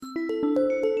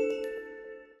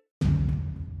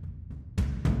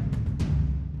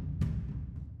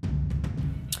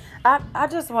I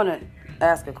just want to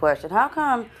ask a question. How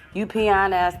come you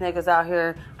peon ass niggas out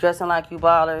here dressing like you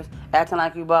ballers, acting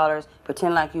like you ballers,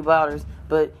 pretend like you ballers,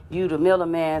 but you the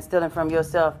middleman stealing from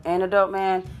yourself and the dope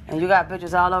man, and you got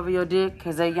bitches all over your dick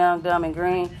because they young, dumb, and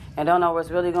green and don't know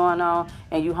what's really going on,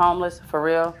 and you homeless for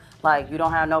real? Like, you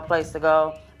don't have no place to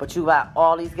go, but you got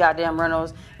all these goddamn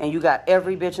rentals, and you got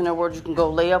every bitch in the world you can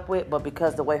go lay up with, but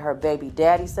because the way her baby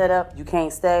daddy set up, you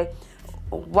can't stay.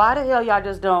 Why the hell y'all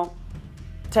just don't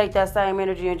take that same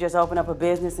energy and just open up a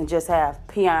business and just have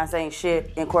Peons Ain't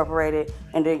Shit Incorporated,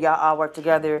 and then y'all all work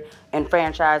together and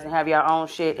franchise and have your own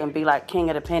shit and be like King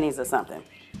of the Pennies or something?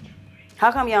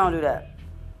 How come y'all don't do that?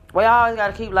 Well, y'all always got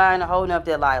to keep lying and holding up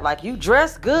that lie. Like, you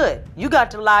dress good. You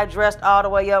got to lie dressed all the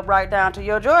way up right down to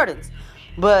your Jordans.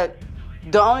 But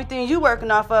the only thing you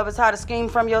working off of is how to scheme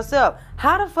from yourself.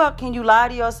 How the fuck can you lie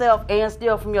to yourself and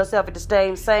steal from yourself at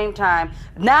the same time,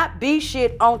 not be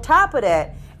shit on top of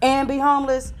that, and be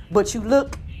homeless, but you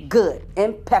look good,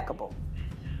 impeccable?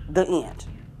 The end.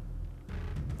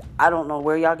 I don't know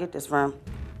where y'all get this from.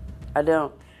 I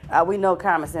don't. We know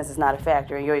common sense is not a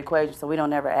factor in your equation, so we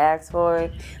don't ever ask for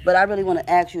it. But I really want to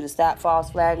ask you to stop false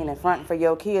flagging and fronting for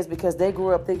your kids, because they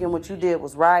grew up thinking what you did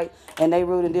was right, and they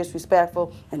rude and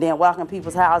disrespectful, and then walk in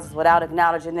people's houses without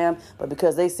acknowledging them. But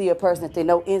because they see a person that they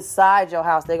know inside your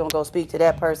house, they're going to go speak to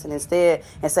that person instead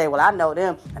and say, well, I know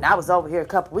them, and I was over here a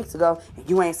couple weeks ago, and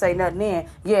you ain't say nothing then.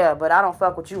 Yeah, but I don't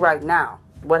fuck with you right now.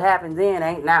 What happened then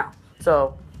ain't now.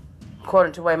 So,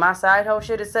 according to the way my side hoe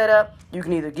shit is set up, you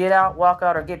can either get out, walk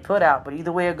out, or get put out. But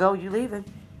either way it go, you leaving.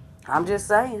 I'm just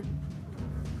saying.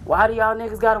 Why do y'all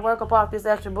niggas got to work up off this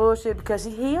extra bullshit? Because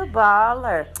he a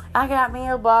baller. I got me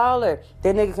a baller.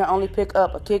 That nigga can only pick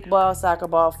up a kickball, soccer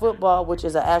ball, football, which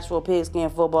is an actual pigskin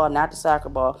football, not the soccer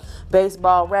ball,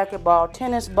 baseball, racquetball,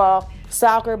 tennis ball,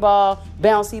 soccer ball,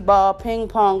 bouncy ball, ping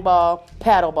pong ball,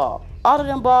 paddle ball. All of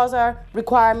them balls are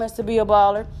requirements to be a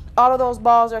baller. All of those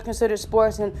balls are considered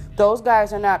sports, and those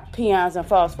guys are not peons and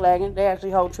false flagging. They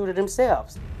actually hold true to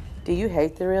themselves. Do you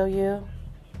hate the real you?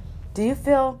 Do you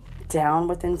feel down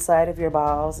with inside of your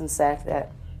balls and sack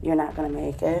that you're not going to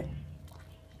make it?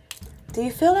 Do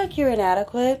you feel like you're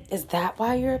inadequate? Is that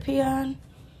why you're a peon?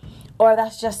 Or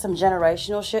that's just some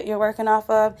generational shit you're working off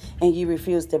of, and you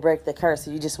refuse to break the curse,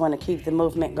 and you just want to keep the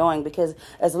movement going, because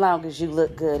as long as you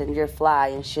look good and you're fly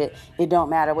and shit, it don't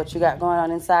matter what you got going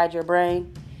on inside your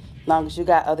brain. As long as you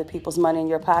got other people's money in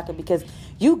your pocket, because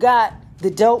you got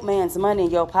the dope man's money in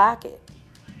your pocket.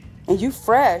 And you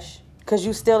fresh because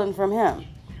you stealing from him.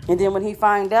 And then when he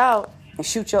find out and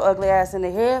shoot your ugly ass in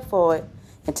the head for it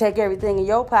and take everything in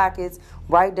your pockets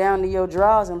right down to your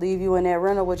drawers and leave you in that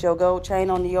rental with your gold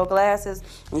chain on to your glasses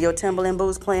and your Timberland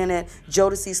boots playing that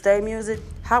Jodeci Stay music,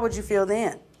 how would you feel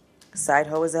then? Side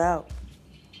hoe is out.